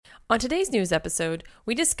On today's news episode,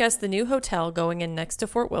 we discuss the new hotel going in next to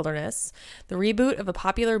Fort Wilderness, the reboot of a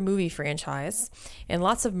popular movie franchise, and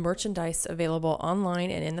lots of merchandise available online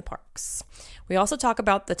and in the parks. We also talk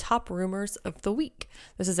about the top rumors of the week.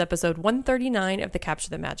 This is episode 139 of the Capture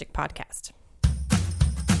the Magic podcast.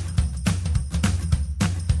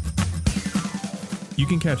 You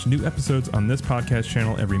can catch new episodes on this podcast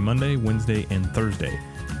channel every Monday, Wednesday, and Thursday.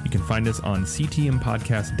 You can find us on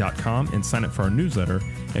ctmpodcast.com and sign up for our newsletter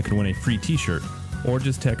and can win a free t-shirt. Or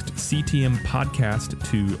just text CTM Podcast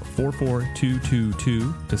to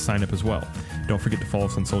 44222 to sign up as well. Don't forget to follow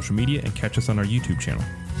us on social media and catch us on our YouTube channel.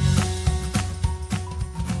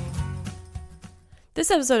 This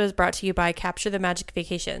episode is brought to you by Capture the Magic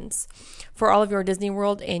Vacations. For all of your Disney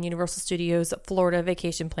World and Universal Studios Florida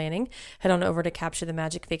vacation planning, head on over to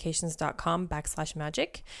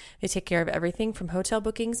capturethemagicvacations.com/magic. They take care of everything from hotel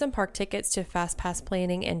bookings and park tickets to fast pass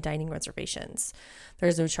planning and dining reservations. There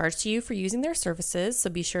is no charge to you for using their services, so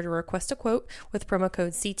be sure to request a quote with promo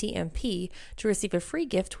code CTMP to receive a free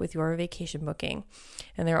gift with your vacation booking.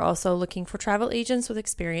 And they're also looking for travel agents with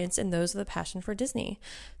experience and those with a passion for Disney.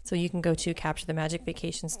 So you can go to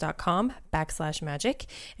capturethemagicvacations.com/magic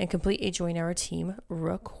and complete a Join Our Team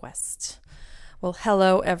request. Well,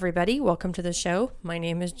 hello, everybody. Welcome to the show. My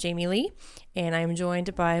name is Jamie Lee, and I'm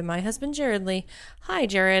joined by my husband, Jared Lee. Hi,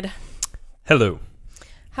 Jared. Hello.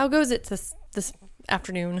 How goes it this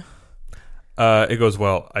afternoon? It goes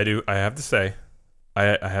well. I have to say,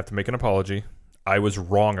 I have to make an apology. I was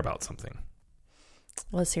wrong about something.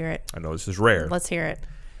 Let's hear it. I know this is rare. Let's hear it.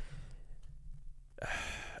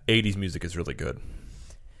 80s music is really good.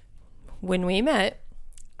 When we met,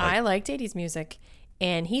 I liked 80s music,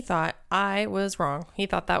 and he thought I was wrong. He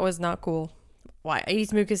thought that was not cool. Why?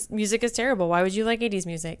 80s music is terrible. Why would you like 80s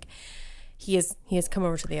music? He has come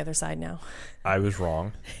over to the other side now. I was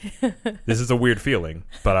wrong. This is a weird feeling,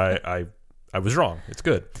 but I was wrong. It's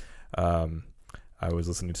good. I was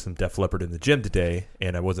listening to some Def Leppard in the gym today,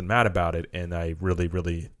 and I wasn't mad about it, and I really,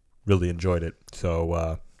 really, really enjoyed it.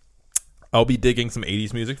 So I'll be digging some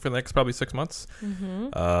 80s music for the next probably 6 months. Mm-hmm.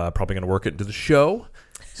 Probably going to work it into the show.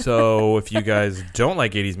 So if you guys don't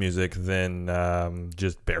like 80s music, then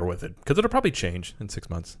just bear with it, because it'll probably change in 6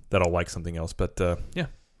 months that I'll like something else. But yeah.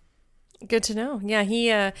 Good to know.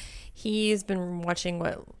 Yeah, he's been watching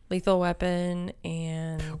Lethal Weapon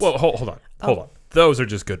and... Well, hold on. Those are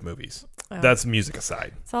just good movies. Oh. That's music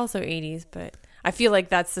aside. It's also 80s, but I feel like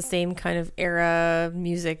that's the same kind of era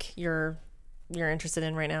music you're interested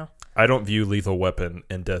in right now. I don't view Lethal Weapon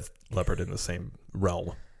and Def Leppard in the same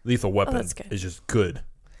realm. Lethal Weapon is just good.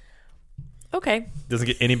 Okay. Doesn't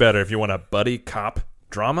get any better. If you want a buddy cop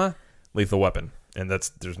drama, Lethal Weapon, and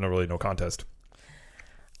there's no contest.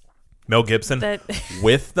 Mel Gibson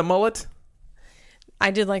with the mullet.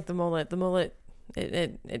 I did like the mullet. The mullet,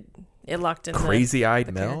 it locked in.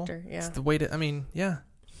 Crazy-eyed Mel. Character. Yeah. It's the way to. I mean, yeah.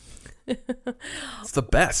 It's the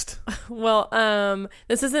best. Well,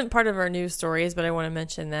 this isn't part of our news stories, but I want to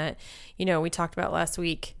mention that, we talked about last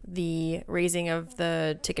week the raising of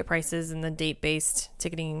the ticket prices and the date-based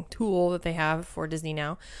ticketing tool that they have for Disney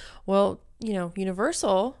now. Well,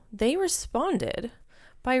 Universal, they responded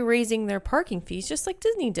by raising their parking fees just like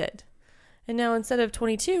Disney did. And now instead of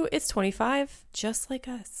 22, it's 25, just like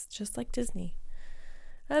us, just like Disney.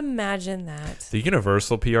 Imagine that. The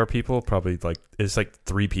Universal PR people probably it's like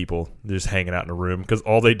 3 people. They're just hanging out in a room because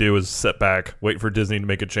all they do is sit back, wait for Disney to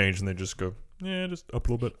make a change, and they just go, yeah, just up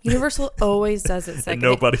a little bit. Universal always does it second. And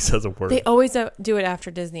nobody says a word. They always do it after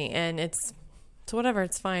Disney, and it's whatever.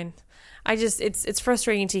 It's fine. It's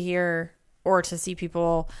frustrating to hear or to see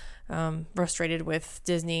people frustrated with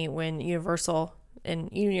Disney when Universal, and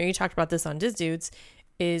you talked about this on Diz Dudes,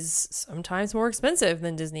 is sometimes more expensive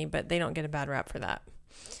than Disney, but they don't get a bad rap for that.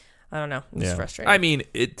 I don't know. It's frustrating. I mean,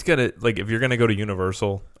 it's gonna if you're gonna go to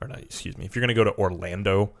Universal, if you're gonna go to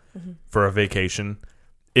Orlando for a vacation,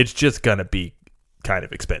 it's just gonna be kind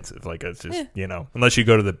of expensive. It's just unless you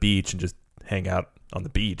go to the beach and just hang out on the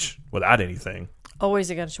beach without anything. Always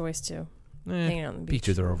a good choice too. Hanging out on the beach.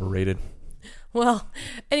 Beaches are overrated. Well,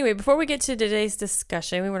 anyway, before we get to today's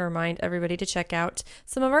discussion, we want to remind everybody to check out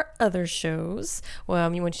some of our other shows. Well,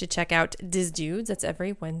 we want you to check out Diz Dudes. That's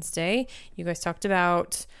every Wednesday. You guys talked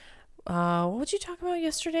about, what did you talk about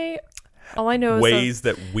yesterday? All I know is ways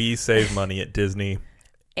that we save money at Disney.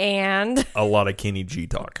 And a lot of Kenny G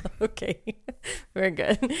talk. Okay, very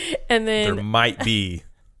good. And then there might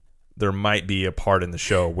be a part in the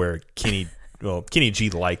show where Kenny G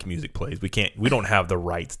music plays. We don't have the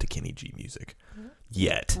rights to Kenny G music.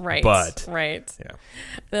 yet. Right. But right. yeah.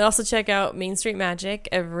 Then also check out Main Street Magic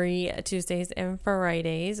every Tuesdays and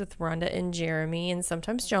Fridays with Rhonda and Jeremy and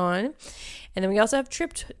sometimes John. And then we also have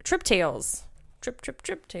Trip Tales. Trip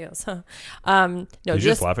Tales, huh? No, Did you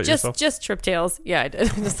just laugh at yourself? Just Trip Tales. Yeah, I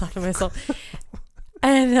did. I just laughed at myself.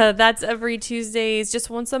 And that's every Tuesdays, just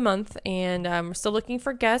once a month. And we're still looking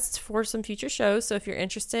for guests for some future shows. So if you're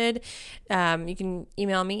interested, you can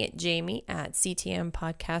email me at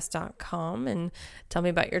jamie@ctmpodcast.com and tell me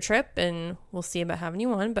about your trip. And we'll see about having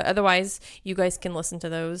you on. But otherwise, you guys can listen to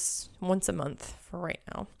those once a month for right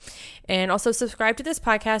now. And also subscribe to this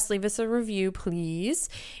podcast. Leave us a review, please.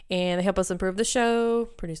 And they help us improve the show,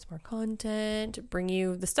 produce more content, bring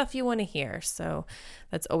you the stuff you want to hear. So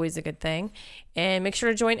that's always a good thing. And make sure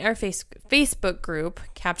to join our Facebook group,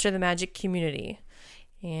 Capture the Magic Community.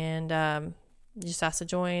 And you just have to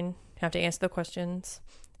join. You have to answer the questions.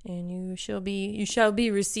 And you shall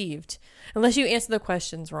be received. Unless you answer the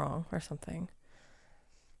questions wrong or something.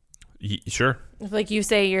 Sure. If like you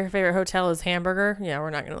say your favorite hotel is Hamburger, yeah, we're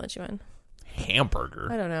not going to let you in.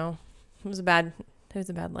 Hamburger? I don't know. It was a bad thing.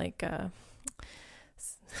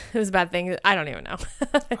 I don't even know.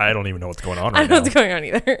 I don't even know what's going on I right don't know now. what's going on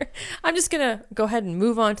either. I'm just going to go ahead and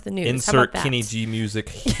move on to the news. Insert Kenny G music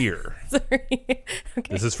here. Sorry. Okay.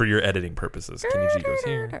 This is for your editing purposes. Kenny G goes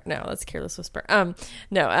here. No, that's Careless Whisper. What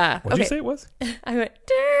did you say it was? I went.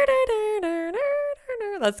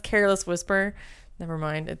 That's Careless Whisper. Never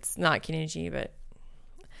mind. It's not Kenny G, but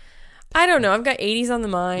I don't know. I've got 80s on the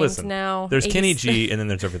mind. Listen, now. There's 80s. Kenny G, and then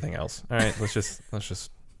there's everything else. All right, let's just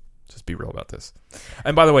be real about this.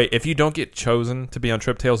 And by the way, if you don't get chosen to be on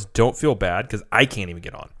Trip Tales, don't feel bad because I can't even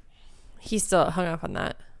get on. He's still hung up on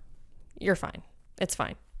that. You're fine. It's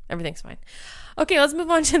fine. Everything's fine. Okay, let's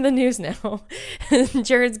move on to the news now.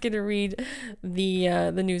 Jared's going to read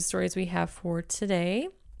the news stories we have for today.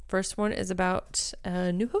 First one is about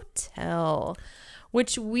a new hotel,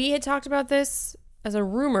 which we had talked about this as a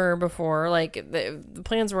rumor before. Like the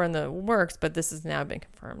plans were in the works, but this has now been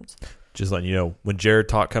confirmed. Just letting you know, when Jared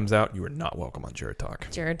Talk comes out, you are not welcome on Jared Talk.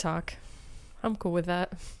 Jared Talk. I'm cool with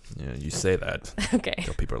that. Yeah, you say that. Okay.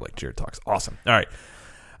 So people are like, Jared Talk's awesome. All right.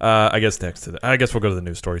 I guess we'll go to the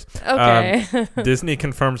news stories. Okay. Disney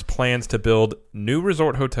confirms plans to build new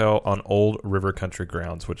resort hotel on Old River Country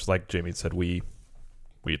grounds, which, like Jamie said, we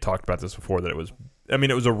had talked about this before, that it was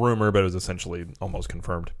a rumor, but it was essentially almost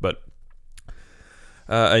confirmed. But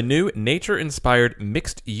a new nature-inspired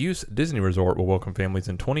mixed-use Disney resort will welcome families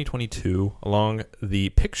in 2022 along the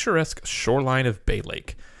picturesque shoreline of Bay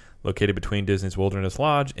Lake. Located between Disney's Wilderness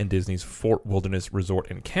Lodge and Disney's Fort Wilderness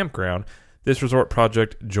Resort and Campground, this resort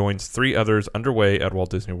project joins 3 others underway at Walt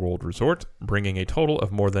Disney World Resort, bringing a total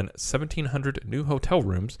of more than 1,700 new hotel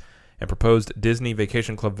rooms and proposed Disney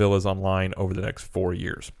Vacation Club villas online over the next 4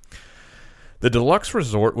 years. The deluxe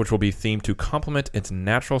resort, which will be themed to complement its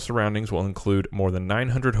natural surroundings, will include more than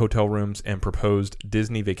 900 hotel rooms and proposed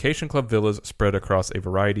Disney Vacation Club villas spread across a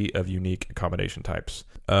variety of unique accommodation types.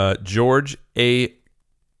 George A.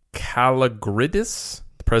 Kalogridis,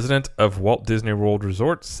 the president of Walt Disney World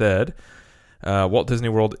Resort, said, Walt Disney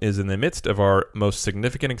World is in the midst of our most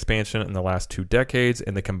significant expansion in the last 2 decades,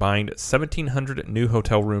 and the combined 1,700 new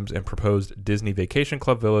hotel rooms and proposed Disney Vacation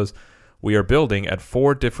Club villas we are building at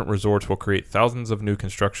 4 different resorts will create thousands of new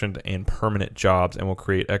construction and permanent jobs and will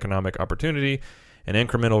create economic opportunity and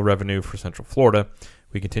incremental revenue for Central Florida.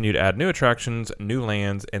 We continue to add new attractions, new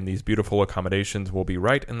lands, and these beautiful accommodations will be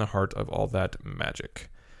right in the heart of all that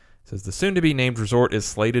magic. It says the soon-to-be-named resort is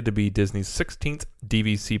slated to be Disney's 16th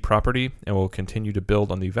DVC property and will continue to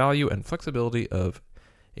build on the value and flexibility of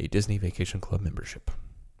a Disney Vacation Club membership.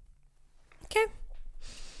 Okay.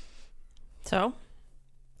 So?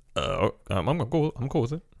 I'm cool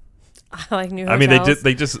with it. I like new hotels. I mean,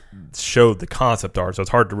 they just showed the concept art, so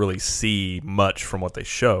it's hard to really see much from what they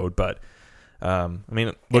showed. But I mean,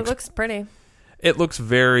 it looks pretty. It looks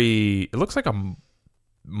like a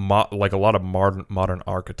lot of modern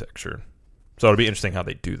architecture. So it'll be interesting how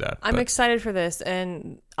they do that. I'm excited for this,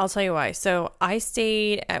 and I'll tell you why. So I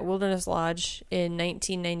stayed at Wilderness Lodge in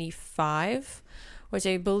 1995, which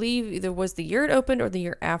I believe either was the year it opened or the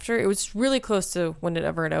year after. It was really close to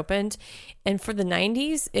whenever it opened. And for the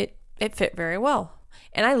 90s, it fit very well.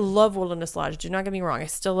 And I love Wilderness Lodge. Do not get me wrong. I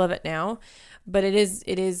still love it now. But it is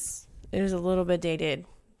a little bit dated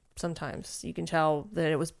sometimes. You can tell that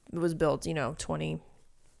it was built, 20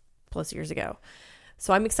 plus years ago.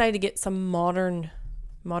 So I'm excited to get some modern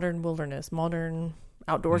wilderness, modern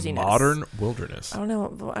outdoorsiness. Modern wilderness. I don't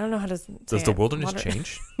know how to say Does the wilderness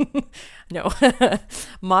change? No.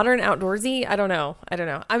 Modern outdoorsy? I don't know.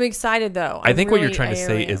 I'm excited though. I think what you're trying to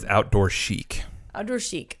say is outdoor chic. Outdoor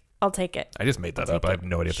chic. I'll take it. I just made that up. I have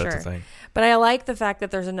no idea if that's a thing. But I like the fact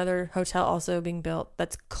that there's another hotel also being built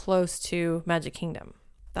that's close to Magic Kingdom.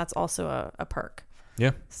 That's also a perk.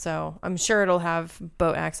 Yeah. So I'm sure it'll have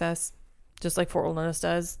boat access, just like Fort Wilderness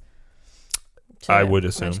does. I would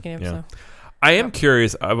assume. Kingdom, yeah. So. I am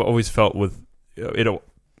curious. I've always felt with it'll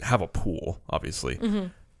have a pool, obviously. Mm-hmm.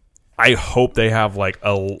 I hope they have like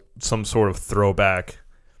some sort of throwback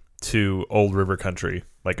to Old River Country,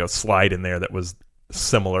 like a slide in there that was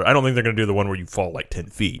similar. I don't think they're going to do the one where you fall like 10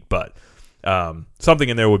 feet, but something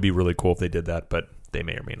in there would be really cool if they did that, but they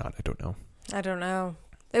may or may not. I don't know.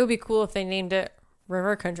 It would be cool if they named it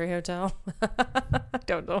River Country Hotel. I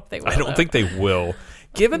don't know if they will. I don't think they will.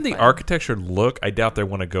 Given the architecture look, I doubt they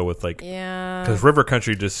want to go with like... Yeah. Because River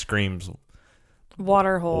Country just screams...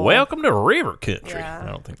 Waterhole. Welcome to River Country. Yeah. I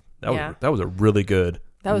don't think... That was a really good...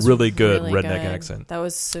 really good redneck accent. That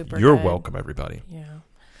was super You're good. welcome, everybody. Yeah.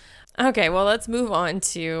 Okay, well, let's move on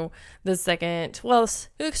to the second... Well,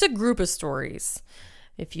 it's a group of stories,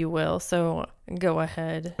 if you will. So go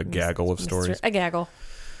ahead. A gaggle of stories. A gaggle.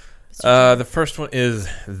 The first one is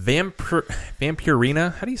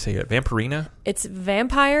Vampirina. How do you say it? Vampirina? It's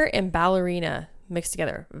vampire and ballerina mixed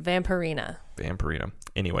together. Vampirina.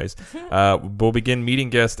 Anyways, we'll begin meeting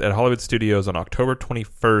guests at Hollywood Studios on October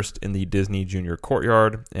 21st in the Disney Junior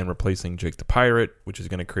Courtyard and replacing Jake the Pirate, which is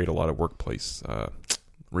going to create a lot of workplace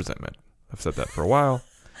resentment. I've said that for a while.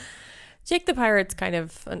 Jake the Pirate's kind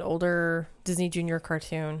of an older Disney Junior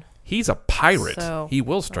cartoon. He's a pirate. So, he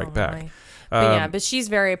will strike back. But she's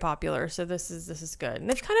very popular, so this is good. And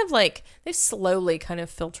they've kind of they've slowly kind of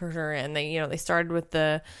filtered her in. They started with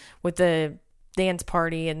the dance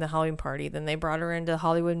party and the Halloween party, then they brought her into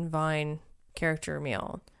Hollywood and Vine character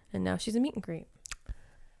meal, and now she's a meet and greet.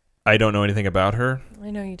 I don't know anything about her.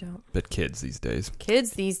 I know you don't. But kids these days.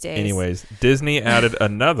 Anyways, Disney added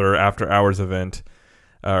another after-hours event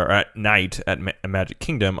at night at Magic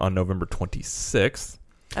Kingdom on November 26th.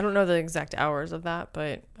 I don't know the exact hours of that,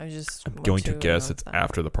 but I'm going to guess it's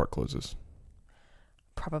after the park closes.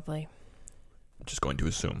 Probably. Just going to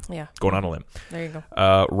assume. Yeah. Going on a limb. There you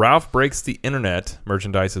go. Ralph Breaks the Internet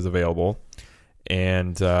merchandise is available.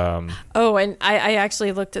 And and I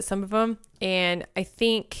actually looked at some of them, and I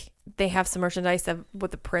think they have some merchandise of what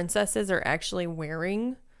the princesses are actually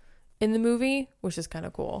wearing in the movie, which is kind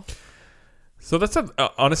of cool. So that's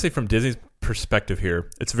honestly, from Disney's perspective here,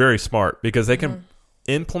 it's very smart because they can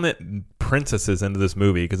implement princesses into this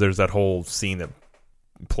movie, because there's that whole scene that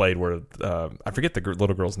played where I forget the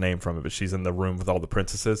little girl's name from it, but she's in the room with all the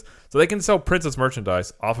princesses, so they can sell princess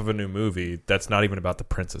merchandise off of a new movie that's not even about the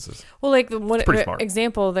princesses. Well, like the one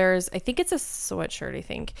example, there's, I think it's a sweatshirt, I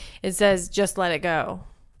think it says "Just Let It Go,"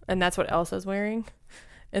 and that's what Elsa's wearing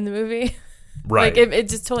in the movie. Right. Like it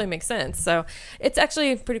just totally makes sense. So it's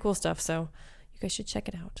actually pretty cool stuff, so you guys should check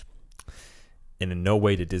it out. And in no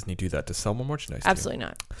way did Disney do that to sell more merchandise. Absolutely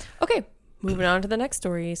not. Okay, moving on to the next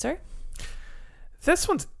story, sir. This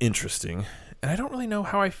one's interesting, and I don't really know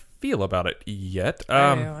how I feel about it yet.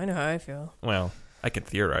 I know how I feel. Well, I can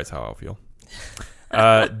theorize how I'll feel.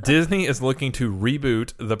 Disney is looking to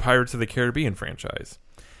reboot the Pirates of the Caribbean franchise.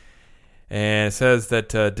 And it says that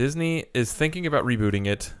Disney is thinking about rebooting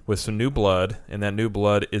it with some new blood, and that new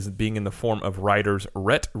blood is being in the form of writers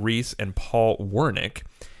Rhett Reese and Paul Wernick.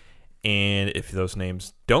 And if those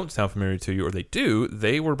names don't sound familiar to you, or they do,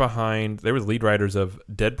 they were the lead writers of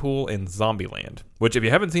Deadpool and Zombieland, which, if you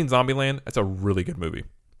haven't seen Zombieland, that's a really good movie.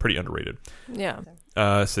 Pretty underrated. Yeah.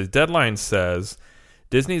 So Deadline says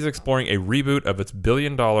Disney is exploring a reboot of its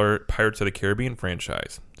billion-dollar Pirates of the Caribbean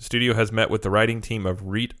franchise. The studio has met with the writing team of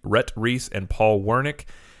Rhett Reese and Paul Wernick,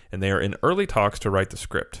 and they are in early talks to write the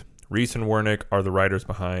script. Reese and Wernick are the writers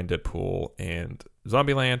behind Deadpool and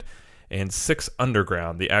Zombieland, and Six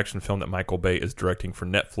Underground, the action film that Michael Bay is directing for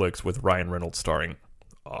Netflix with Ryan Reynolds starring.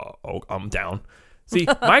 I'm down. See,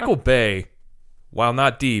 Michael Bay, while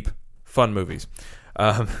not deep, fun movies.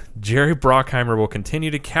 Jerry Bruckheimer will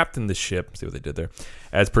continue to captain the ship, see what they did there,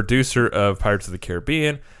 as producer of Pirates of the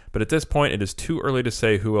Caribbean, but at this point it is too early to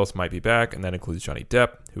say who else might be back, and that includes Johnny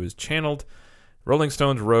Depp, who has channeled Rolling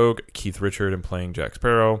Stones rogue Keith Richards in playing Jack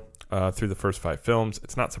Sparrow through the first 5 films.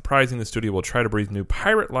 It's not surprising the studio will try to breathe new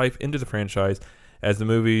pirate life into the franchise as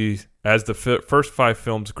the first 5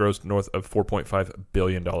 films grossed north of $4.5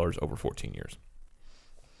 billion over 14 years.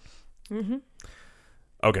 Mm-hmm.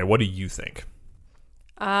 Okay, what do you think?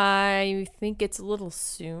 I think it's a little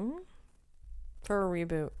soon for a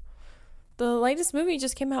reboot. The latest movie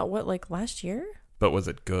just came out, last year? But was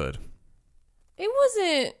it good? It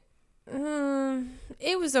wasn't...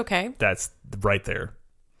 it was okay. That's right there.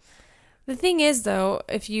 The thing is, though,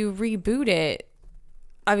 if you reboot it,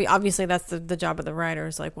 I mean, obviously that's the job of the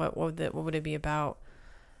writers. Like, what would it be about?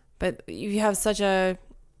 But you have such a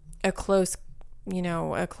close,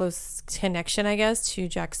 a close connection, I guess, to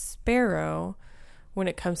Jack Sparrow when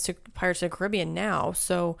it comes to Pirates of the Caribbean now.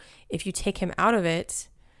 So if you take him out of it,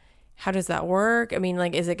 how does that work? I mean,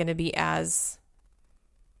 like, is it going to be as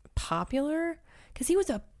popular? Because he was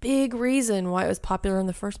a big reason why it was popular in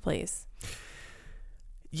the first place.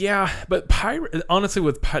 Yeah, but honestly,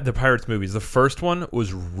 with the Pirates movies, the first one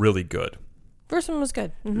was really good. First one was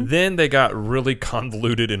good. Mm-hmm. Then they got really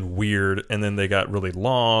convoluted and weird, and then they got really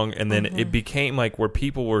long, and then it became like where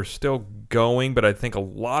people were still going, but I think a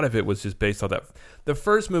lot of it was just based on that. The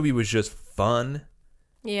first movie was just fun.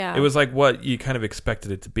 Yeah. It was like what you kind of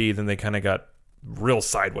expected it to be. Then they kind of got real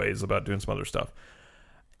sideways about doing some other stuff.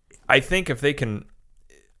 I think if they can...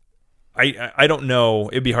 I don't know.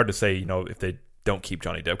 It'd be hard to say, if they don't keep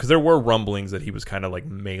Johnny Depp, because there were rumblings that he was kind of like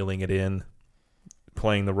mailing it in,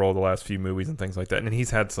 playing the role the last few movies and things like that, and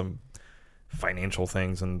he's had some financial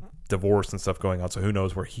things and divorce and stuff going on, so who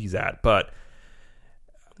knows where he's at. But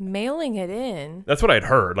mailing it in, that's what I'd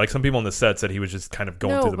heard. Like, some people on the set said he was just kind of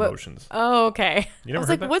going through the motions. Oh, okay. You never I was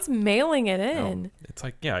heard like, that? what's mailing it in? No, it's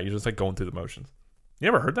like, yeah, you're just like going through the motions. You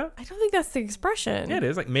never heard that? I don't think that's the expression. Yeah, it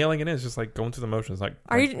is. Like, mailing it in is just like going through the motions. Like,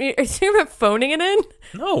 are you talking about phoning it in?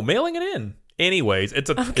 No, mailing it in. Anyways, it's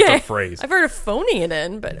a phrase. I've heard of phoning it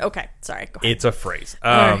in, but okay, sorry. Go ahead. It's a phrase.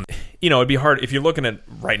 Right. It'd be hard if you're looking at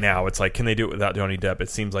right now. It's like, can they do it without Johnny Depp? It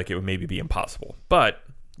seems like it would maybe be impossible. But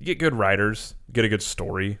you get good writers, get a good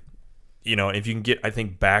story. If you can get, I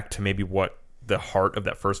think, back to maybe what the heart of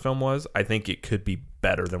that first film was, I think it could be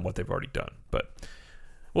better than what they've already done. But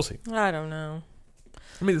we'll see. I don't know.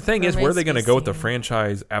 I mean, the thing is, where are they going to go with the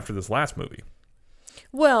franchise after this last movie?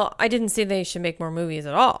 Well, I didn't say they should make more movies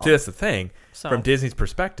at all. See, that's the thing. So, from Disney's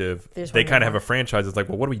perspective, they kind of have a franchise that's like,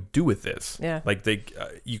 well, what do we do with this? Yeah. Like,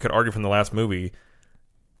 you could argue from the last movie,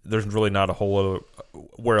 there's really not a whole lot of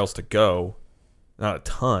where else to go. Not a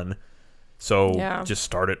ton. So just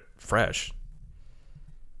start it fresh.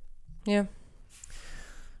 Yeah.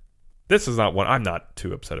 This is not one I'm not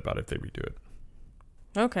too upset about if they redo it.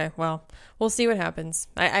 Okay, well, we'll see what happens.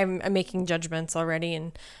 I'm making judgments already,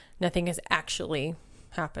 and nothing has actually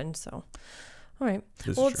happened. So, all right,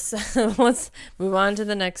 let's move on to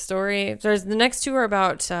the next story. The next two are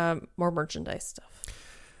about more merchandise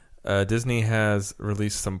stuff. Disney has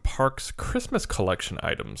released some parks Christmas collection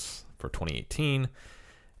items for 2018,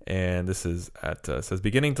 and this is says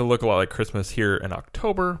beginning to look a lot like Christmas here in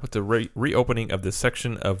October with the reopening of this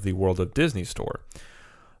section of the World of Disney store.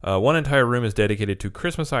 One entire room is dedicated to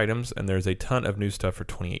Christmas items, and there's a ton of new stuff for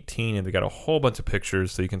 2018, and they got a whole bunch of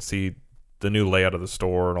pictures so you can see the new layout of the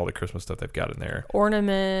store and all the Christmas stuff they've got in there.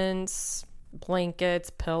 Ornaments, blankets,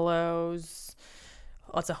 pillows,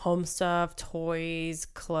 lots of home stuff, toys,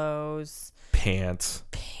 clothes. Pants.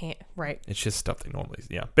 Right. It's just stuff they normally,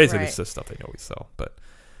 basically it's just stuff they always sell. But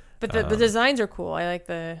the designs are cool. I like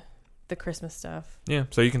the Christmas stuff. Yeah,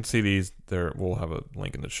 so you can see these there. We'll have a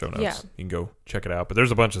link in the show notes. Yeah. You can go check it out. But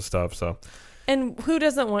there's a bunch of stuff. So, and who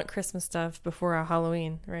doesn't want Christmas stuff before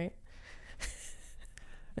Halloween, right?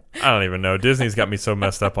 I don't even know. Disney's got me so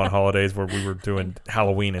messed up on holidays where we were doing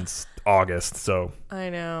Halloween in August. So I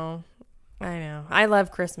know. I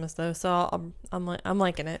love Christmas though, so I'm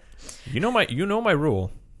liking it. You know my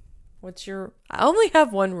rule. What's your? I only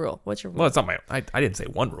have one rule. What's your rule? Well, it's not my. I didn't say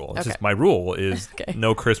one rule. It's just my rule is Okay.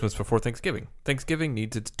 No Christmas before Thanksgiving. Thanksgiving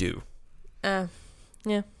needs its due. Yeah.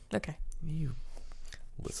 Okay. You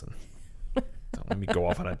listen. Don't let me go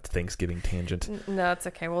off on a Thanksgiving tangent. No, it's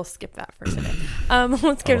okay. We'll skip that for today.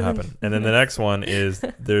 Let's go to happen. And then the next one is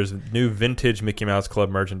there's new vintage Mickey Mouse Club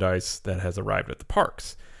merchandise that has arrived at the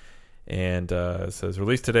parks, and it says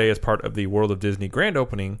released today as part of the World of Disney grand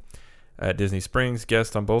opening. At Disney Springs,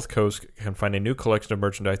 guests on both coasts can find a new collection of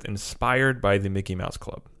merchandise inspired by the Mickey Mouse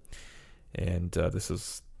Club. And this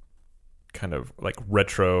is kind of like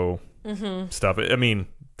retro stuff. I mean,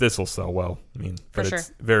 this will sell well.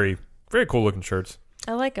 It's very, very cool looking shirts.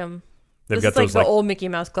 I like them. They've This got is like the old Mickey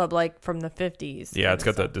Mouse Club, like from the 50s. Yeah, it's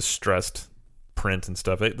got that distressed print and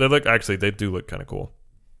stuff. They do look kind of cool.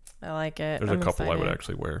 I like it. There's a couple I would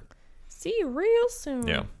actually wear. See you real soon.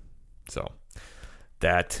 Yeah. So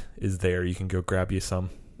that is there. You can go grab you some.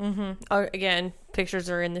 Again, pictures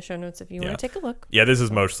are in the show notes if you want to take a look. Yeah, this is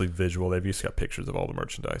mostly visual. They've just got pictures of all the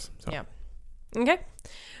merchandise. So. Yeah. Okay.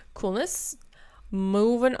 Coolness.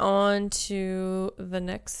 Moving on to the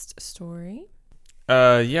next story.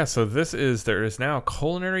 So there is now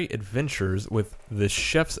culinary adventures with the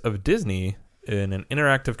Chefs of Disney in an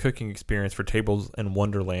interactive cooking experience for Tables and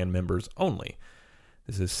Wonderland members only.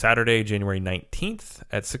 This is Saturday, January 19th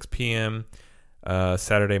at 6 p.m.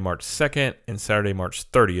 Saturday, March 2nd, and Saturday,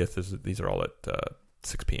 March 30th. These are all at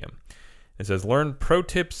 6 p.m. It says, learn pro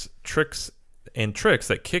tips, tricks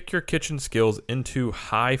that kick your kitchen skills into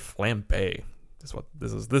high flambe.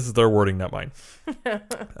 This is their wording, not mine.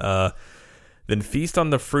 Then feast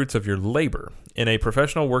on the fruits of your labor. In a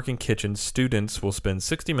professional working kitchen, students will spend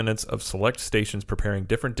 60 minutes of select stations preparing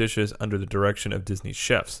different dishes under the direction of Disney's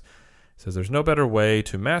chefs. It says there's no better way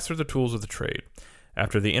to master the tools of the trade.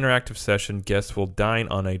 After the interactive session, guests will dine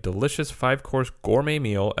on a delicious 5-course gourmet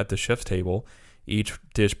meal at the chef's table, each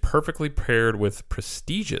dish perfectly paired with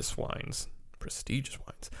prestigious wines,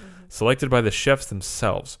 selected by the chefs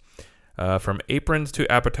themselves. From aprons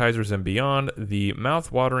to appetizers and beyond, the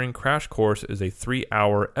mouth-watering crash course is a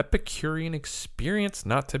 3-hour Epicurean experience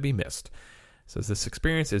not to be missed. It says this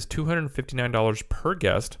experience is $259 per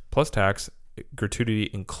guest, plus tax,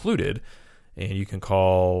 gratuity included, and you can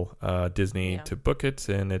call Disney to book it,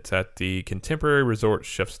 and it's at the Contemporary Resort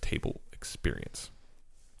Chef's Table Experience.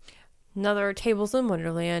 Another Tables in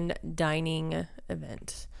Wonderland dining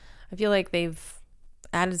event. I feel like they've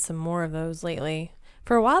added some more of those lately.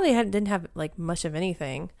 For a while, they didn't have like much of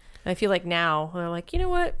anything. And I feel like now they're like, you know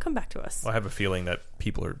what? Come back to us. Well, I have a feeling that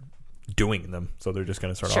people are doing them, so they're just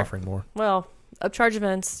going to start offering more. Well, upcharge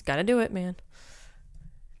events, got to do it, man.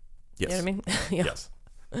 Yes. You know what I mean? Yeah. Yes.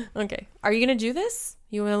 Okay. Are you going to do this?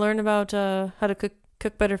 You want to learn about how to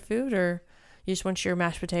cook better food, or you just want your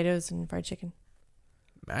mashed potatoes and fried chicken?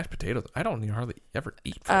 Mashed potatoes? I don't hardly ever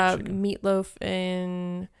eat fried chicken. Meatloaf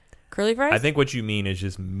and curly fries? I think what you mean is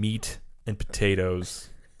just meat and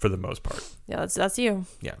potatoes for the most part. Yeah, that's you.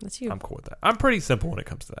 Yeah, that's you. I'm cool with that. I'm pretty simple when it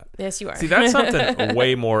comes to that. Yes, you are. See, that's something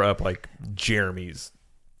way more up like Jeremy's,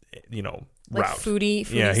 like route. Foodie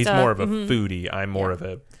yeah, he's stuff. more of a foodie. I'm more of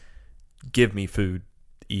a give me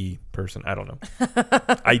food-y person. I don't know.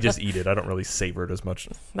 I just eat it. I don't really savor it as much.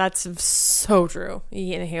 That's so true.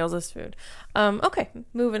 He inhales his food. Okay,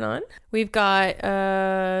 moving on. We've got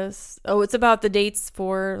it's about the dates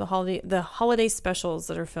for the holiday specials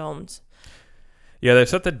that are filmed. Yeah, they've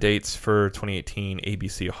set the dates for 2018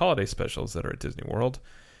 ABC holiday specials that are at Disney World.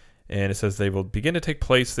 And it says they will begin to take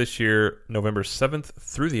place this year, November 7th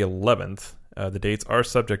through the 11th. The dates are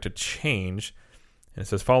subject to change. And it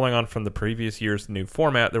says, following on from the previous year's new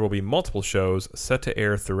format, there will be multiple shows set to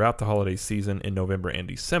air throughout the holiday season in November and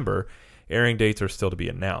December. Airing dates are still to be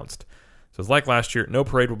announced. So it's like last year, no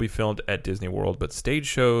parade will be filmed at Disney World, but stage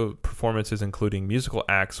show performances, including musical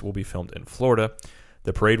acts, will be filmed in Florida.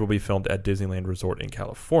 The parade will be filmed at Disneyland Resort in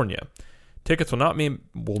California. Tickets will not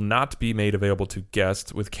be made available to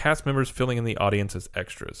guests, with cast members filling in the audience as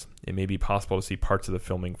extras. It may be possible to see parts of the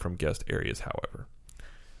filming from guest areas, however.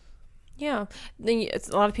 Yeah, it's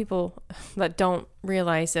a lot of people that don't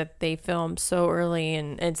realize that they filmed so early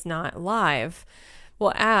and it's not live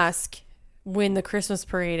will ask when the Christmas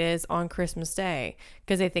parade is on Christmas Day,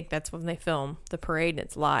 because they think that's when they film the parade and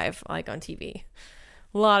it's live, like on TV.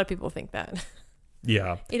 A lot of people think that.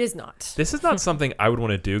 Yeah. It is not. This is not something I would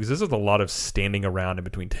want to do, because this is a lot of standing around in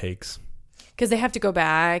between takes. Because they have to go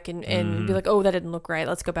back and be like, oh, that didn't look right.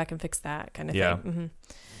 Let's go back and fix that kind of thing. Mm-hmm.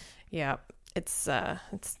 Yeah. It's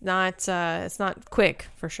not quick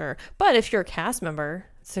for sure. But if you're a cast member,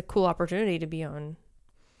 it's a cool opportunity to be on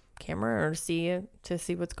camera or to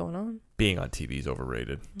see what's going on. Being on TV is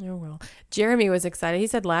overrated. Oh well. Jeremy was excited. He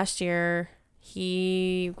said last year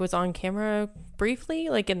he was on camera briefly,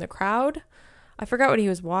 like in the crowd. I forgot what he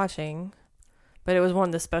was watching, but it was one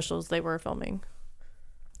of the specials they were filming.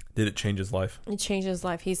 Did it change his life? It changed his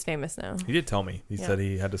life. He's famous now. He did tell me. He said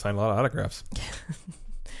he had to sign a lot of autographs.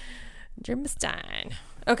 Jeremy Stein.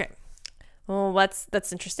 Okay. Well,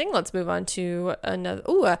 that's interesting. Let's move on to another.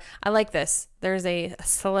 Ooh, I like this. There's a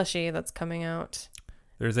slushie that's coming out.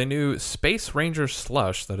 There's a new Space Ranger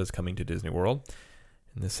slush that is coming to Disney World.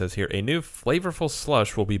 And this says here, a new flavorful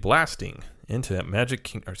slush will be blasting into Magic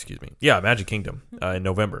Kingdom in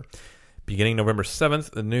November. Beginning November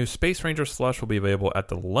 7th, the new Space Ranger slush will be available at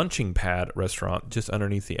the Lunching Pad restaurant just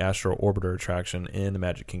underneath the Astro Orbiter attraction in the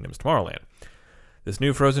Magic Kingdom's Tomorrowland. This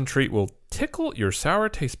new frozen treat will tickle your sour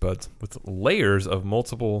taste buds with layers of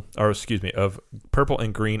of purple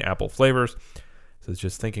and green apple flavors. So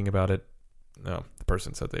just thinking about it, no, the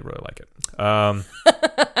person said they really like it.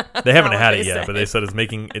 They haven't had it yet, but they said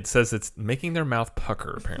it's making their mouth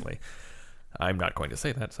pucker, apparently. I'm not going to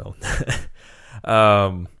say that, so.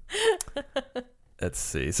 Let's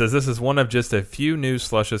see. It says this is one of just a few new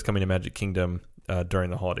slushes coming to Magic Kingdom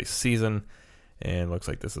during the holiday season, and looks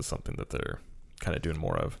like this is something that they're kind of doing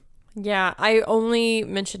more of. Yeah, I only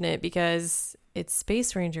mention it because it's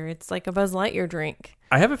Space Ranger. It's like a Buzz Lightyear drink.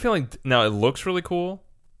 I have a feeling now it looks really cool.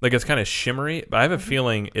 Like it's kind of shimmery, but I have a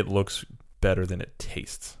feeling it looks better than it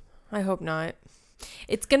tastes. I hope not.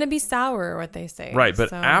 It's going to be sour, what they say. Right, but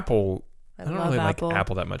so apple, I don't really apple. like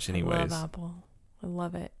apple that much anyways. I love apple. I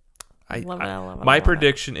love it. I love it. My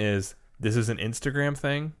prediction is this is an Instagram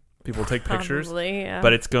thing. People take pictures, Probably, yeah.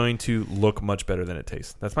 but it's going to look much better than it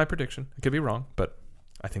tastes. That's my prediction. I could be wrong, but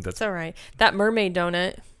I think that's all right. That mermaid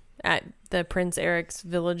donut at the Prince Eric's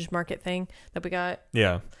Village Market thing that we got.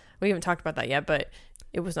 Yeah. We haven't talked about that yet, but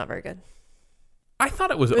it was not very good. I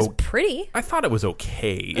thought it was pretty. I thought it was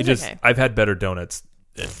okay. It was okay. I've had better donuts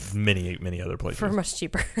at many other places. For much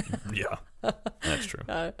cheaper. Yeah. That's true.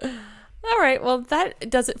 All right. Well, that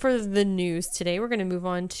does it for the news today. We're going to move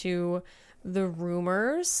on to the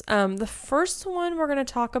rumors. The first one we're going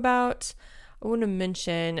to talk about, I want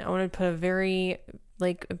to put a very,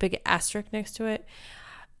 a big asterisk next to it.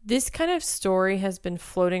 This kind of story has been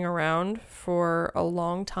floating around for a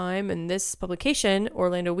long time, and this publication,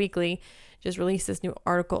 Orlando Weekly, just released this new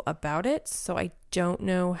article about it, so I don't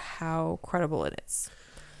know how credible it is.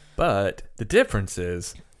 But the difference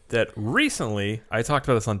is that recently, I talked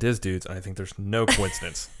about this on Diz Dudes, and I think there's no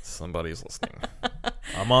coincidence. Somebody's listening.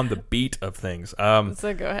 I'm on the beat of things.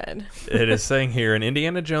 So go ahead. It is saying here, an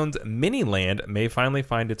Indiana Jones mini-land may finally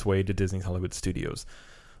find its way to Disney's Hollywood Studios,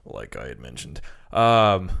 like I had mentioned.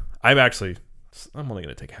 I'm only going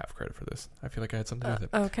to take half credit for this. I feel like I had something with it.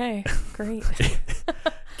 Okay, great.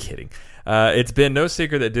 Kidding. It's been no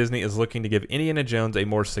secret that Disney is looking to give Indiana Jones a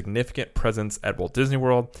more significant presence at Walt Disney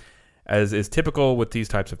World. As is typical with these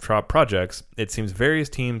types of projects, it seems various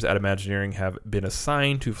teams at Imagineering have been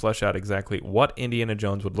assigned to flesh out exactly what Indiana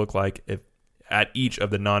Jones would look like if at each of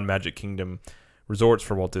the non-Magic Kingdom resorts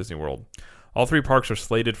for Walt Disney World. All three parks are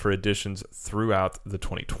slated for additions throughout the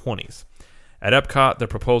 2020s. At Epcot, the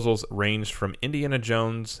proposals ranged from Indiana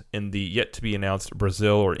Jones in the yet-to-be-announced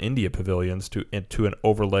Brazil or India pavilions to an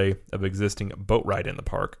overlay of existing boat ride in the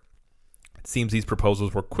park. It seems these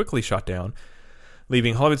proposals were quickly shot down,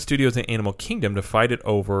 leaving Hollywood Studios and Animal Kingdom to fight it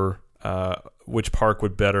over which park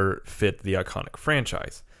would better fit the iconic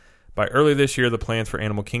franchise. By early this year, the plans for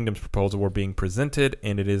Animal Kingdom's proposal were being presented,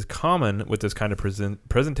 and it is common with this kind of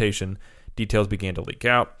presentation, details began to leak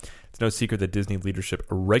out. It's no secret that Disney leadership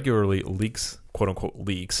regularly leaks, quote-unquote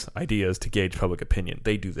leaks, ideas to gauge public opinion.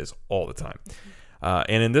 They do this all the time.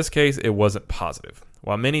 And in this case, it wasn't positive.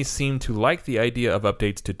 While many seem to like the idea of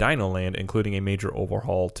updates to Dino Land, including a major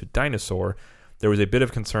overhaul to Dinosaur, there was a bit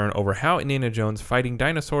of concern over how Indiana Jones fighting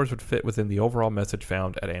dinosaurs would fit within the overall message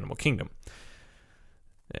found at Animal Kingdom.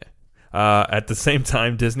 At the same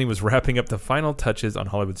time, Disney was wrapping up the final touches on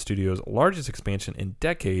Hollywood Studios' largest expansion in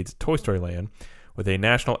decades, Toy Story Land, with a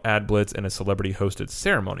national ad blitz and a celebrity-hosted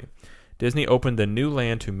ceremony. Disney opened the new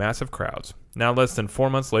land to massive crowds. Now less than 4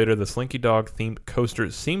 months later, the Slinky Dog-themed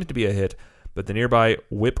coaster seems to be a hit, but the nearby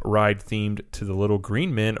Whip Ride themed to the Little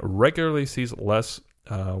Green Men regularly sees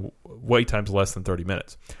wait times less than 30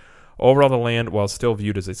 minutes. Overall, the land, while still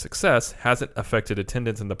viewed as a success, hasn't affected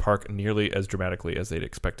attendance in the park nearly as dramatically as they'd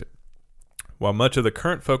expected. While much of the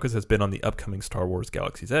current focus has been on the upcoming Star Wars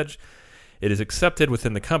Galaxy's Edge, it is accepted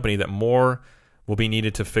within the company that more will be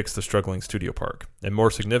needed to fix the struggling studio park. A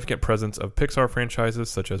more significant presence of Pixar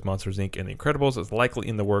franchises such as Monsters, Inc. and The Incredibles is likely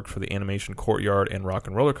in the works for the animation courtyard and rock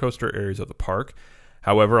and roller coaster areas of the park.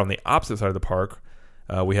 However, on the opposite side of the park,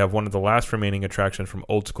 we have one of the last remaining attractions from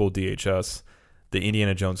old school DHS, the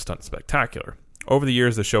Indiana Jones Stunt Spectacular. Over the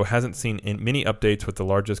years, the show hasn't seen many updates, with the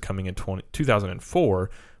largest coming in 2004,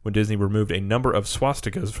 when Disney removed a number of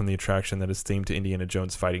swastikas from the attraction that is themed to Indiana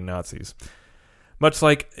Jones fighting Nazis. Much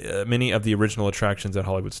like many of the original attractions at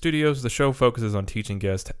Hollywood Studios, the show focuses on teaching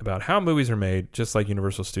guests about how movies are made, just like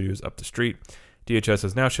Universal Studios up the street. DHS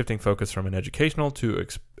is now shifting focus from an educational to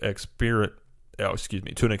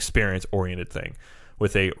an experience-oriented thing,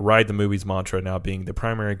 with a ride the movies mantra now being the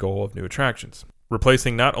primary goal of new attractions.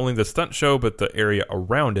 Replacing not only the stunt show, but the area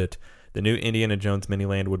around it, the new Indiana Jones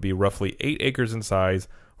Miniland would be roughly 8 acres in size,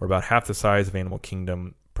 or about half the size of Animal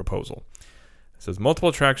Kingdom proposal. It says multiple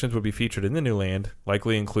attractions would be featured in the new land,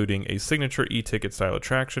 likely including a signature e-ticket style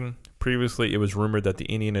attraction. Previously, it was rumored that the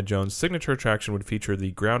Indiana Jones signature attraction would feature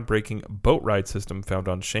the groundbreaking boat ride system found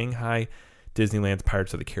on Shanghai Disneyland's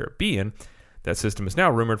Pirates of the Caribbean. That system is now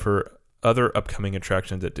rumored for other upcoming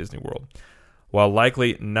attractions at Disney World. While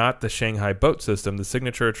likely not the Shanghai boat system, the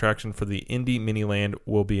signature attraction for the Indy Miniland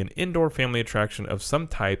will be an indoor family attraction of some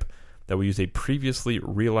type that will use a previously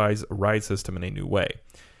realized ride system in a new way.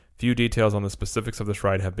 Few details on the specifics of this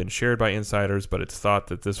ride have been shared by insiders, but it's thought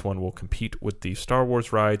that this one will compete with the Star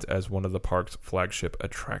Wars rides as one of the park's flagship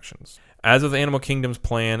attractions. As of Animal Kingdom's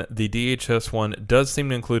plan, the DHS one does seem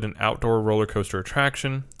to include an outdoor roller coaster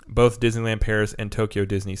attraction, both Disneyland Paris and Tokyo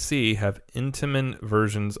Disney Sea have Intamin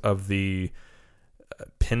versions of the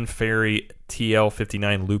Pin Ferry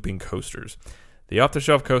TL59 looping coasters. The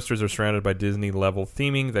off-the-shelf coasters are surrounded by Disney-level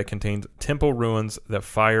theming that contains temple ruins that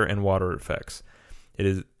fire and water effects.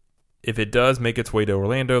 If it does make its way to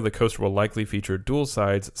Orlando, the coaster will likely feature dual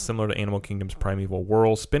sides similar to Animal Kingdom's Primeval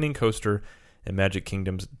Whirl spinning coaster and Magic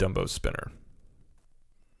Kingdom's Dumbo spinner.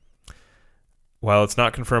 While it's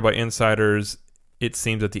not confirmed by insiders, it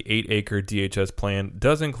seems that the 8-acre DHS plan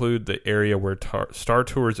does include the area where Star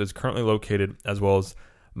Tours is currently located, as well as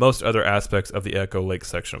most other aspects of the Echo Lake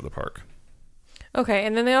section of the park. Okay,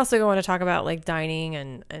 and then they also go on to talk about like dining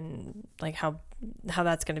and like how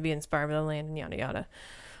that's going to be inspired by the land and yada yada.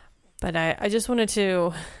 But I just wanted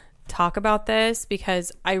to talk about this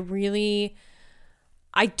because I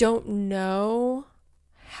don't know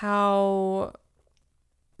how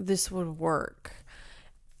this would work.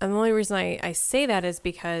 And the only reason I say that is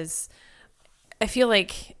because I feel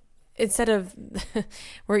like instead of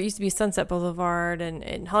where it used to be Sunset Boulevard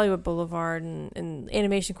and Hollywood Boulevard and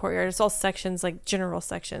Animation Courtyard, it's all sections, like general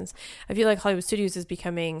sections. I feel like Hollywood Studios is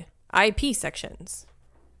becoming IP sections.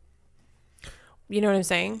 You know what I'm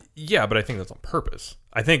saying? Yeah, but I think that's on purpose.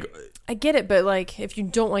 I get it, but like if you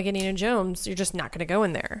don't like Indiana Jones, you're just not going to go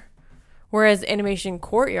in there. Whereas Animation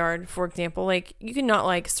Courtyard, for example, like you can not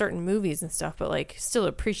like certain movies and stuff, but like still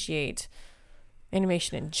appreciate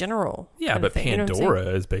animation in general. Yeah, but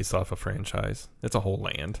Pandora is based off a franchise. It's a whole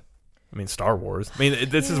land. I mean, Star Wars. I mean,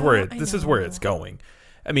 this is where it's going.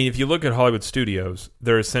 I mean, if you look at Hollywood Studios,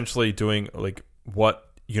 they're essentially doing like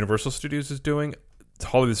what Universal Studios is doing.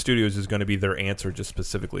 Hollywood Studios is going to be their answer just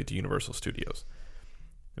specifically to Universal Studios.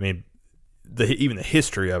 I mean, even the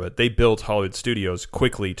history of it, they built Hollywood Studios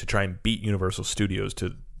quickly to try and beat Universal Studios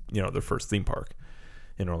to, their first theme park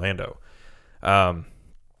in Orlando. I've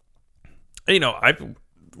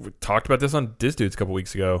talked about this on Diz Dudes a couple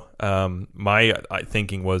weeks ago. My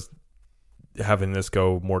thinking was having this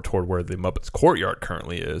go more toward where the Muppets Courtyard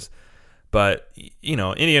currently is. But,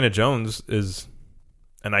 Indiana Jones is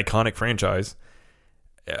an iconic franchise.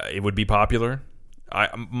 It would be popular.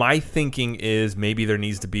 My thinking is maybe there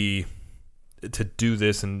needs to be, to do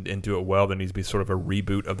this and do it well, there needs to be sort of a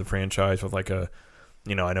reboot of the franchise with like I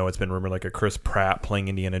know it's been rumored like a Chris Pratt playing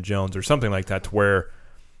Indiana Jones or something like that, to where,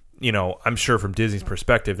 I'm sure from Disney's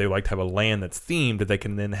perspective, they like to have a land that's themed that they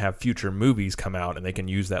can then have future movies come out and they can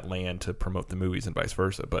use that land to promote the movies and vice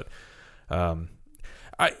versa. But,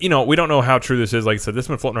 we don't know how true this is. Like I said, this has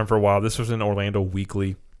been floating around for a while. This was in Orlando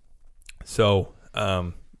Weekly. So,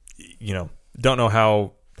 don't know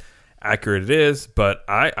how accurate it is, but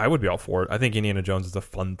I would be all for it. I think Indiana Jones is a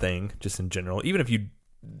fun thing just in general. Even if you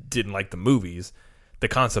didn't like the movies, the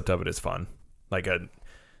concept of it is fun. Like a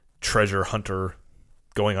treasure hunter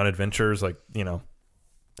going on adventures,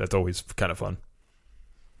 that's always kind of fun.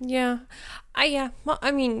 Yeah. Well,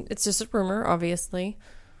 I mean, it's just a rumor, obviously,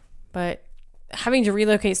 but having to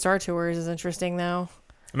relocate Star Tours is interesting though.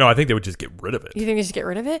 No, I think they would just get rid of it. You think they just get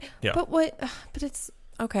rid of it? Yeah. But it's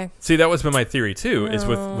okay. See, that was been my theory too, is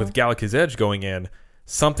with Galaxy's Edge going in,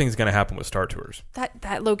 something's going to happen with Star Tours.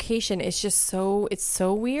 That location is just it's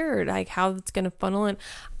so weird, like how it's going to funnel in.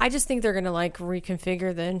 I just think they're going to like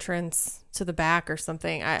reconfigure the entrance to the back or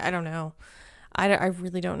something. I don't know. I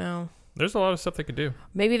really don't know. There's a lot of stuff they could do.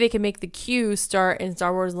 Maybe they could make the queue start in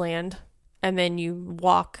Star Wars Land and then you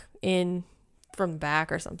walk in from the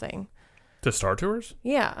back or something. To Star Tours?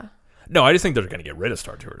 Yeah. No, I just think they're going to get rid of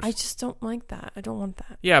Star Tours. I just don't like that. I don't want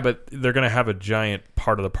that. Yeah, but they're going to have a giant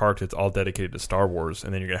part of the park that's all dedicated to Star Wars,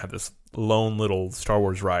 and then you're going to have this lone little Star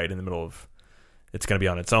Wars ride in the middle of... It's going to be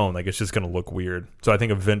on its own. Like, it's just going to look weird. So I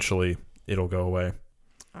think eventually it'll go away.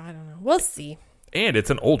 I don't know. We'll see. And it's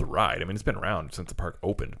an old ride. I mean, it's been around since the park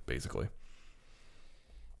opened, basically.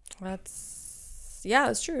 That's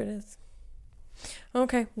true. It is.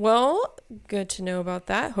 Okay, well, good to know about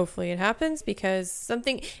that. Hopefully it happens because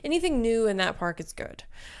anything new in that park is good.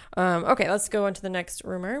 Okay, let's go on to the next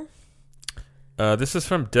rumor. This is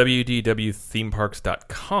from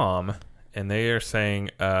wdwthemeparks.com, and they are saying,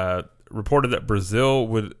 reported that Brazil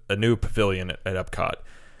with a new pavilion at Epcot,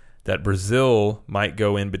 that Brazil might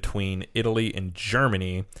go in between Italy and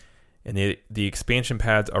Germany, and the expansion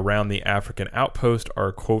pads around the African outpost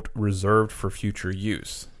are, quote, reserved for future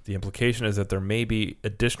use. The implication is that there may be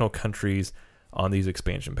additional countries on these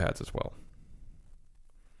expansion pads as well.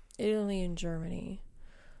 Italy and Germany.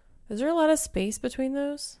 Is there a lot of space between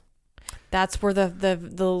those? That's where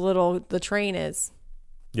the train is.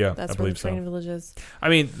 Yeah, that's I where believe the train so. village is. I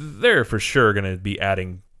mean, they're for sure going to be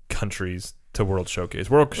adding countries to World Showcase.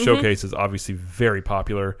 World Showcase is obviously very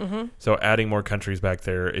popular, so adding more countries back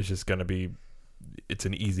there is just going to be it's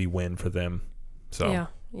an easy win for them. So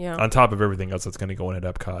yeah. On top of everything else that's going to go in at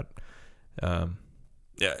Epcot,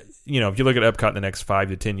 yeah, if you look at Epcot in the next 5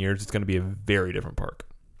 to 10 years, it's going to be a very different park.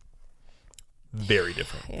 Very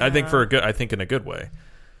different. Yeah. I think in a good way.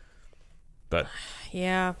 But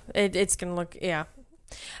yeah, it's going to look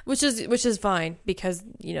which is fine because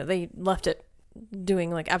they left it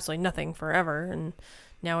doing like absolutely nothing forever, and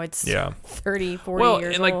now it's 30, 40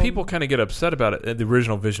 years and like old. people kind of get upset about it, the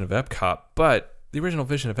original vision of Epcot, but the original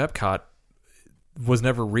vision of Epcot was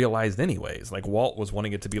never realized anyways. Like Walt was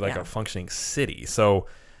wanting it to be like a functioning city. So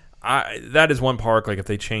that is one park, like if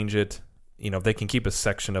they change it, if they can keep a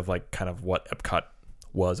section of like kind of what Epcot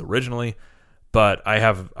was originally, but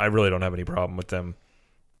I really don't have any problem with them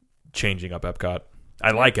changing up Epcot.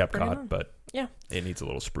 I like Epcot, but it needs a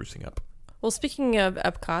little sprucing up. Well, speaking of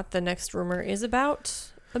Epcot, the next rumor is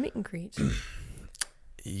about a meet and greet.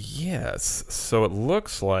 Yes. So it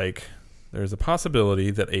looks like there's a possibility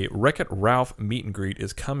that a Wreck-It Ralph meet and greet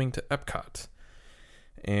is coming to Epcot.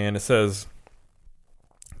 And it says,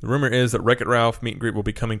 the rumor is that Wreck-It Ralph meet and greet will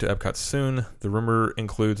be coming to Epcot soon. The rumor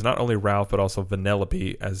includes not only Ralph, but also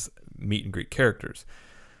Vanellope as meet and greet characters.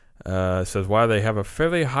 It says, while they have a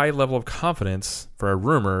fairly high level of confidence for a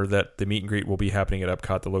rumor that the meet and greet will be happening at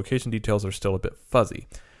Epcot, the location details are still a bit fuzzy.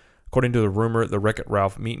 According to the rumor, the Wreck-It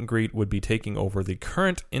Ralph meet and greet would be taking over the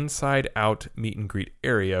current Inside Out meet and greet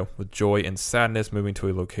area, with Joy and Sadness moving to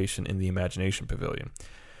a location in the Imagination Pavilion.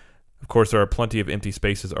 Of course, there are plenty of empty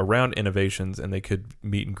spaces around Innovations, and they could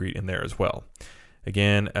meet and greet in there as well.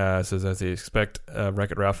 Again, it says as they expect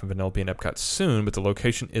Wreck-It Ralph and Vanellope in Epcot soon, but the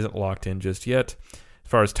location isn't locked in just yet. As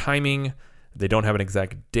far as timing, they don't have an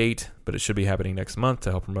exact date, but it should be happening next month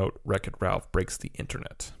to help promote Wreck-It Ralph Breaks the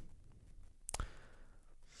Internet.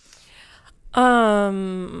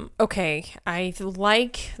 Okay. I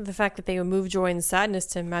like the fact that they would move Joy and Sadness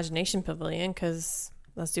to Imagination Pavilion because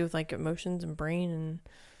that's do with like emotions and brain and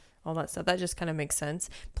all that stuff. That just kind of makes sense.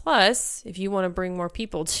 Plus, if you want to bring more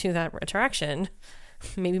people to that attraction,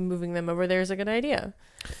 maybe moving them over there is a good idea.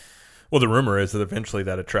 Well, the rumor is that eventually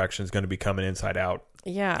that attraction is going to be coming Inside Out.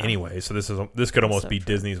 Yeah. Anyway, so this could almost be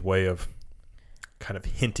Disney's way of kind of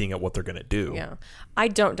hinting at what they're going to do. Yeah. I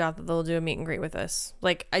don't doubt that they'll do a meet and greet with us.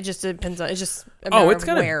 Like, it depends on, it's just a it's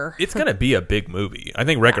going to be a big movie. I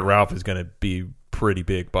think Wreck-It Ralph is going to be pretty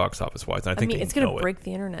big box office wise. I think it's going to break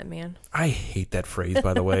the internet, man. I hate that phrase,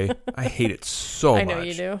 by the way. I hate it so much. I know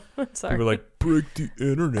you do. Sorry. People are like, break the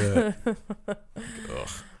internet. Ugh.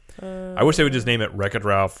 I wish they would just name it Wreck-It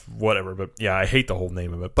Ralph, whatever. But yeah, I hate the whole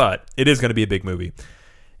name of it. But it is going to be a big movie.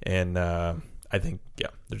 And I think,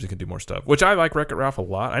 they're just going to do more stuff. Which I like Wreck-It Ralph a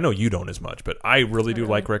lot. I know you don't as much, but I really do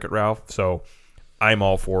like Wreck-It Ralph. So I'm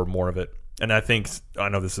all for more of it. And I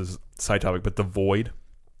know this is a side topic, but the void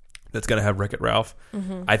that's going to have Wreck-It Ralph,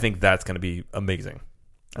 I think that's going to be amazing.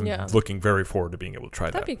 I'm looking very forward to being able to try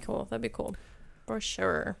that. That'd be cool. For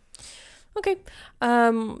sure. Okay.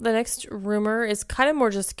 The next rumor is kind of more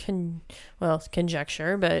just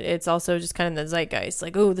conjecture, but it's also just kind of the zeitgeist.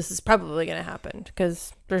 Like, oh, this is probably going to happen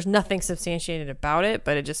because there's nothing substantiated about it,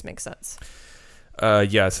 but it just makes sense.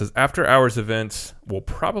 It says after hours events will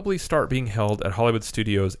probably start being held at Hollywood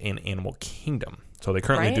Studios and Animal Kingdom. So they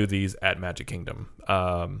currently do these at Magic Kingdom.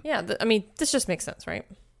 This just makes sense, right?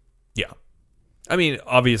 Yeah. I mean,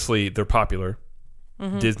 obviously they're popular.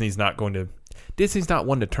 Mm-hmm. Disney's not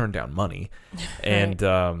one to turn down money. And,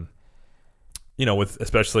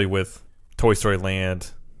 especially with Toy Story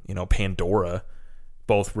Land, Pandora,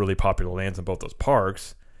 both really popular lands in both those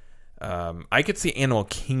parks. I could see Animal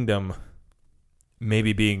Kingdom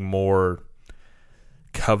maybe being more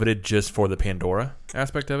coveted just for the Pandora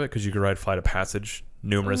aspect of it because you could ride Flight of Passage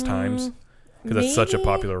numerous times because that's such a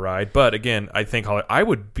popular ride. But again, I think I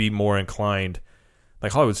would be more inclined,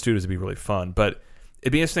 like Hollywood Studios would be really fun, but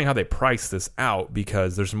it'd be interesting how they price this out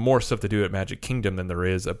because there's more stuff to do at Magic Kingdom than there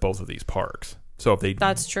is at both of these parks. So if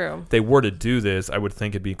that's true. They were to do this, I would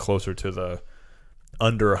think it'd be closer to the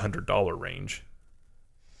under $100 range.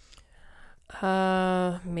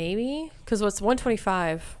 Maybe because what's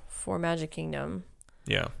 $125 for Magic Kingdom?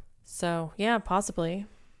 Yeah. So yeah, possibly.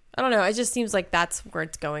 I don't know. It just seems like that's where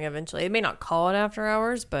it's going eventually. It may not call it after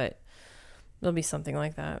hours, but there'll be something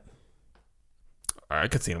like that. I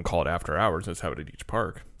could see them call it after hours. That's how it at each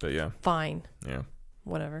park. But yeah. Fine. Yeah.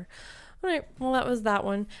 Whatever. All right. Well, that was that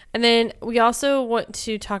one. And then we also want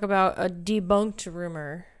to talk about a debunked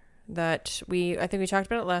rumor that I think we talked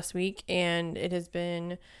about it last week, and it has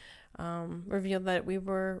been revealed that we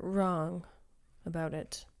were wrong about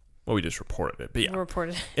it. Well, we just reported it. But yeah,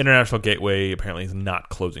 reported International Gateway apparently is not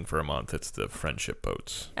closing for a month. It's the Friendship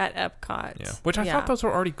boats. at Epcot. Yeah. Which I thought those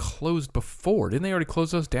were already closed before. Didn't they already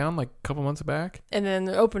close those down like a couple months back? And then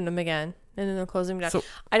they opened them again. And then they're closing them down. So,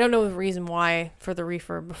 I don't know the reason why for the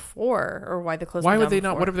refurb before or why they closed why them would down they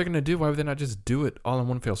not? before. Whatever they're going to do, why would they not just do it all in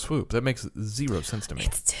one fell swoop? That makes zero sense to me.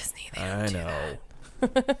 It's Disney. I know.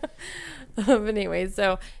 But anyway,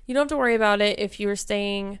 so you don't have to worry about it if you're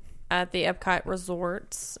staying at the Epcot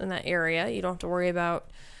resorts in that area. You don't have to worry about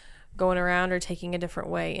going around or taking a different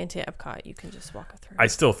way into Epcot. You can just walk through. I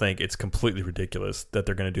still think it's completely ridiculous that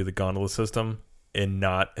they're going to do the gondola system and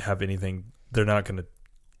not have anything. They're not going to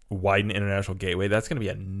widen International Gateway. That's going to be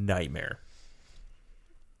a nightmare.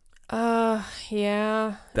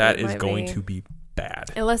 Yeah. That is going to be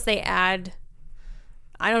bad. Unless they add,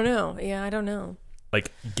 I don't know. Yeah, I don't know.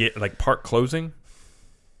 Like park closing.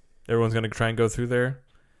 Everyone's going to try and go through there.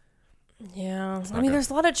 Yeah. I mean,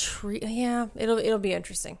 there's a lot of tree. Yeah, it'll be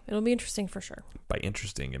interesting. It'll be interesting for sure. By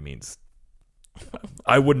interesting, it means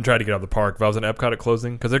I wouldn't try to get out of the park if I was in Epcot at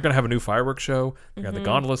closing because they're going to have a new fireworks show. They're going to have the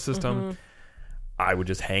gondola system. I would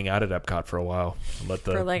just hang out at Epcot for a while.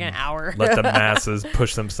 For like an hour. Let the masses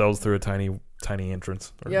push themselves through a tiny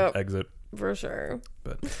entrance or exit. For sure.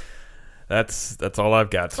 But that's all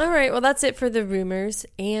I've got. All right. Well, that's it for the rumors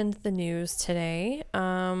and the news today.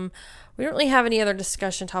 We don't really have any other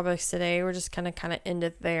discussion topics today. We're just kind of end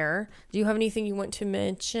it there. Do you have anything you want to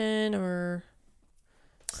mention or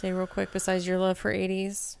say real quick besides your love for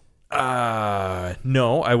 80s?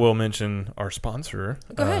 No, I will mention our sponsor.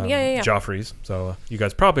 Go ahead. Yeah. Joffrey's. So you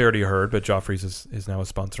guys probably already heard, but Joffrey's is now a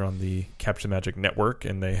sponsor on the Capture the Magic Network,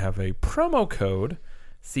 and they have a promo code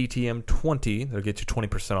CTM20 that'll get you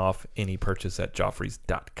 20% off any purchase at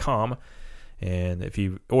joffreys.com. And if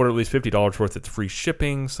you order at least $50 worth, it's free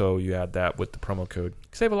shipping. So you add that with the promo code,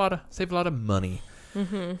 save a lot of money.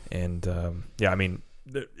 Mm-hmm. And I mean,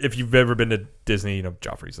 if you've ever been to Disney,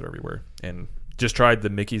 Joffrey's are everywhere. And just tried the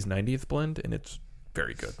Mickey's 90th blend, and it's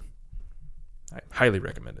very good. I highly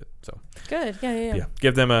recommend it. So good. Yeah.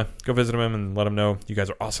 Give them go visit them and let them know you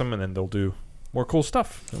guys are awesome, and then they'll do more cool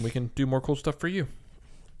stuff, and we can do more cool stuff for you.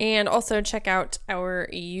 And also check out our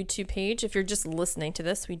YouTube page. If you're just listening to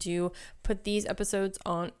this, we do put these episodes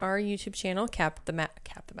on our YouTube channel,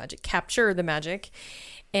 Capture the Magic.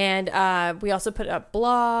 And we also put up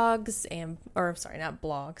blogs not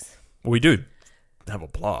blogs. We do have a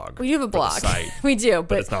blog. We do have a blog. Site, we do,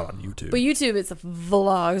 but it's not on YouTube. But YouTube, it's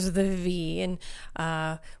vlogs with a V,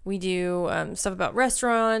 and we do stuff about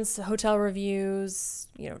restaurants, hotel reviews,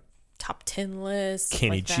 top 10 lists.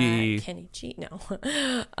 Kenny G. No.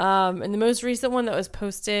 And the most recent one that was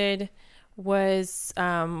posted was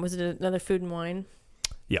it another Food and Wine?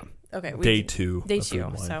 Yeah. Okay. Day two.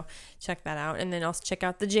 So check that out. And then also check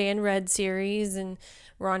out the Jay and Red series and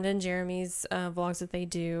Rhonda and Jeremy's vlogs that they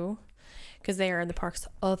do, because they are in the parks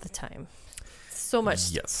all the time. So much.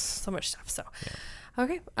 Yes. So much stuff. So,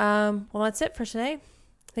 okay. Well, that's it for today.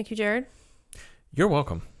 Thank you, Jared. You're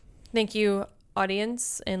welcome. Thank you,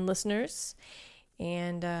 audience and listeners.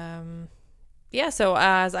 And so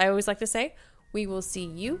as I always like to say, we will see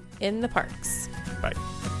you in the parks. Bye.